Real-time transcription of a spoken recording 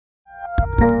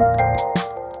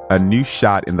A new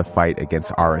shot in the fight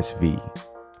against RSV.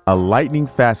 A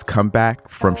lightning-fast comeback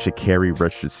from Sha'Carri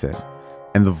Richardson.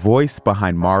 And the voice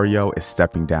behind Mario is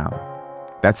stepping down.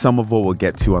 That's some of what we'll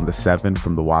get to on The 7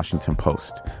 from The Washington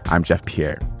Post. I'm Jeff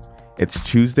Pierre. It's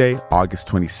Tuesday, August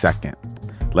 22nd.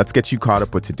 Let's get you caught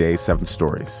up with today's 7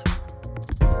 stories.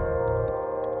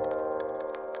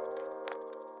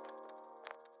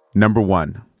 Number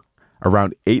 1.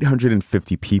 Around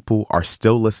 850 people are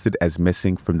still listed as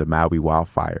missing from the Maui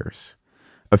wildfires.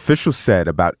 Officials said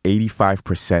about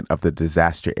 85% of the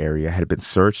disaster area had been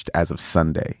searched as of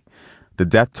Sunday. The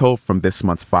death toll from this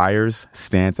month's fires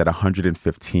stands at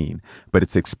 115, but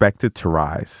it's expected to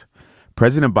rise.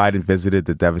 President Biden visited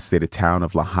the devastated town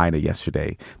of Lahaina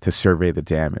yesterday to survey the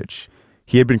damage.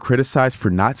 He had been criticized for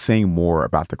not saying more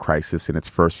about the crisis in its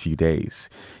first few days.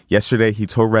 Yesterday, he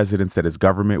told residents that his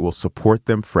government will support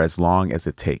them for as long as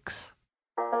it takes.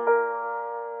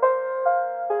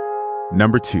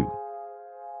 Number 2.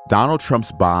 Donald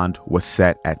Trump's bond was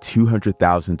set at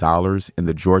 $200,000 in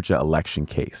the Georgia election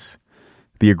case.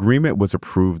 The agreement was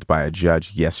approved by a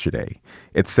judge yesterday.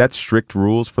 It sets strict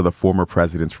rules for the former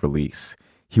president's release.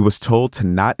 He was told to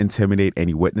not intimidate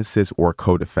any witnesses or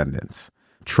co-defendants.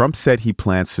 Trump said he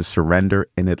plans to surrender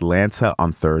in Atlanta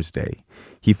on Thursday.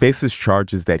 He faces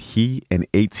charges that he and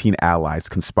 18 allies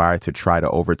conspired to try to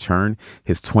overturn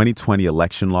his 2020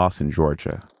 election loss in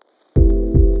Georgia.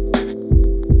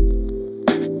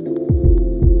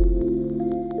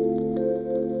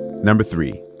 Number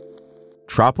 3.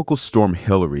 Tropical storm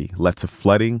Hilary led to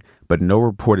flooding, but no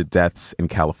reported deaths in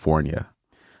California.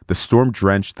 The storm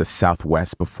drenched the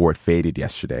Southwest before it faded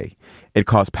yesterday. It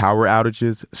caused power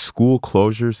outages, school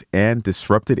closures, and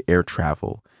disrupted air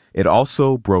travel. It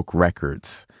also broke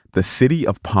records. The city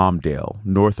of Palmdale,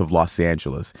 north of Los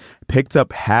Angeles, picked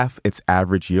up half its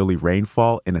average yearly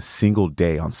rainfall in a single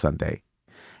day on Sunday.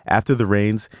 After the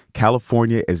rains,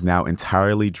 California is now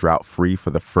entirely drought-free for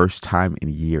the first time in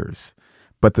years.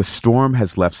 But the storm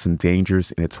has left some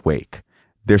dangers in its wake.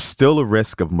 There's still a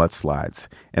risk of mudslides,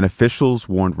 and officials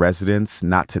warned residents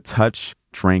not to touch,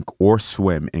 drink, or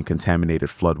swim in contaminated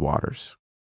floodwaters.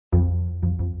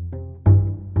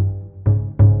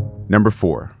 Number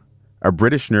 4. A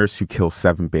British nurse who killed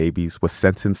 7 babies was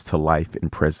sentenced to life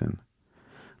in prison.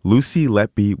 Lucy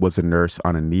Letby was a nurse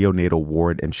on a neonatal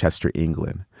ward in Chester,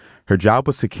 England. Her job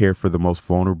was to care for the most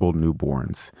vulnerable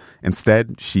newborns.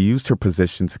 Instead, she used her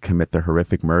position to commit the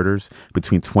horrific murders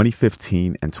between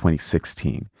 2015 and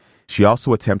 2016. She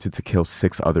also attempted to kill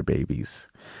 6 other babies.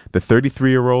 The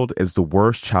 33-year-old is the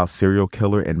worst child serial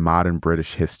killer in modern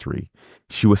British history.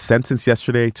 She was sentenced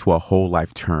yesterday to a whole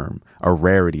life term, a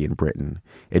rarity in Britain.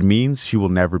 It means she will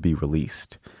never be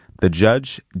released. The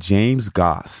judge, James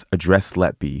Goss, addressed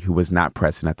Letby, who was not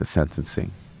present at the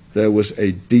sentencing. There was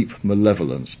a deep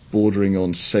malevolence bordering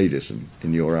on sadism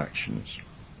in your actions.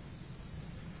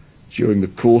 During the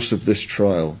course of this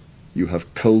trial, you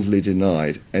have coldly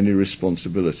denied any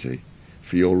responsibility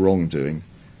for your wrongdoing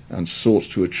and sought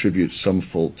to attribute some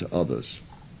fault to others.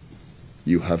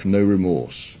 You have no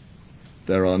remorse.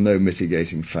 There are no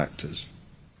mitigating factors.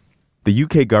 The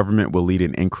UK government will lead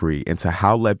an inquiry into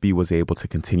how Letby was able to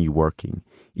continue working,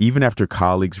 even after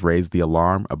colleagues raised the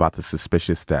alarm about the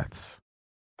suspicious deaths.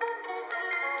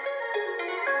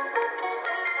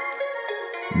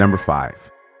 Number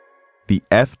 5. The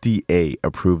FDA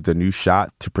approved a new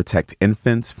shot to protect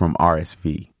infants from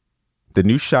RSV. The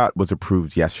new shot was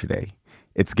approved yesterday.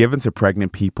 It's given to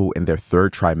pregnant people in their 3rd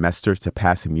trimester to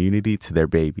pass immunity to their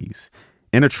babies.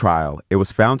 In a trial, it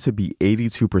was found to be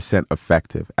 82%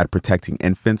 effective at protecting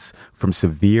infants from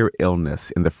severe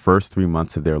illness in the first 3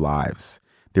 months of their lives.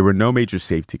 There were no major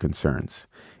safety concerns.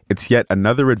 It's yet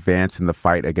another advance in the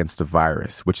fight against the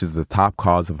virus, which is the top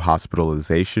cause of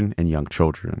hospitalization in young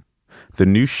children. The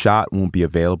new shot won't be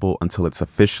available until it's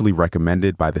officially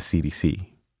recommended by the CDC.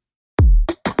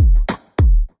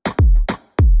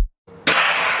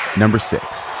 Number 6.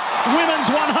 Women's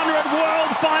 100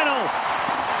 World Final.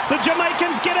 The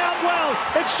Jamaicans get out well.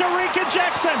 It's Shericka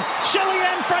Jackson,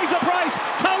 Shelly-Ann Fraser-Price,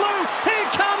 Talu. Here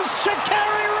comes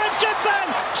Sha'Carri Richardson.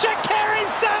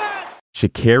 Sha'Carri's done it.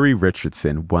 Sha'Carri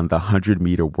Richardson won the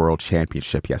 100-meter world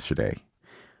championship yesterday.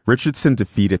 Richardson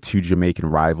defeated 2 Jamaican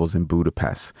rivals in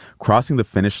Budapest, crossing the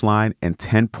finish line in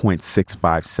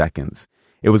 10.65 seconds.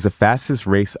 It was the fastest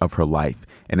race of her life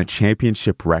and a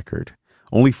championship record.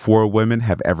 Only 4 women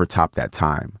have ever topped that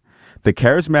time. The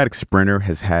charismatic sprinter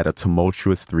has had a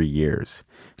tumultuous 3 years.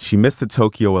 She missed the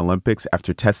Tokyo Olympics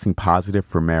after testing positive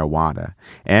for marijuana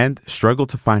and struggled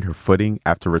to find her footing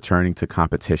after returning to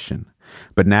competition.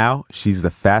 But now she's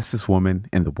the fastest woman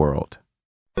in the world.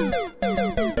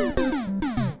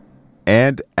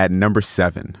 And at number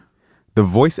 7, the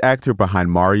voice actor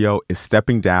behind Mario is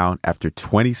stepping down after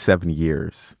 27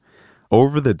 years.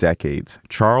 Over the decades,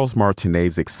 Charles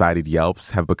Martinet's excited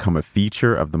yelps have become a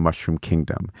feature of the Mushroom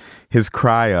Kingdom. His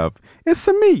cry of, "It's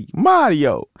me,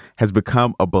 Mario," has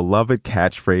become a beloved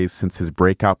catchphrase since his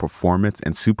breakout performance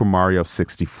in Super Mario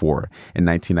 64 in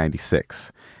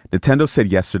 1996. Nintendo said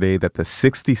yesterday that the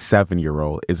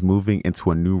 67-year-old is moving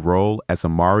into a new role as a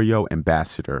Mario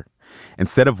ambassador.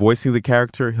 Instead of voicing the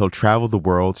character, he'll travel the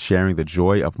world sharing the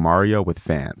joy of Mario with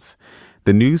fans.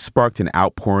 The news sparked an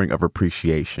outpouring of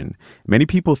appreciation. Many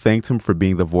people thanked him for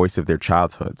being the voice of their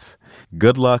childhoods.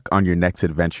 Good luck on your next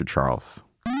adventure, Charles.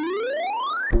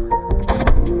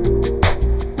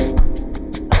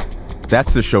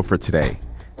 That's the show for today.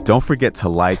 Don't forget to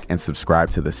like and subscribe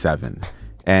to The 7.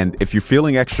 And if you're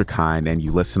feeling extra kind and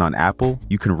you listen on Apple,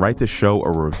 you can write the show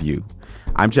a review.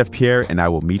 I'm Jeff Pierre, and I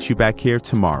will meet you back here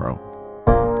tomorrow.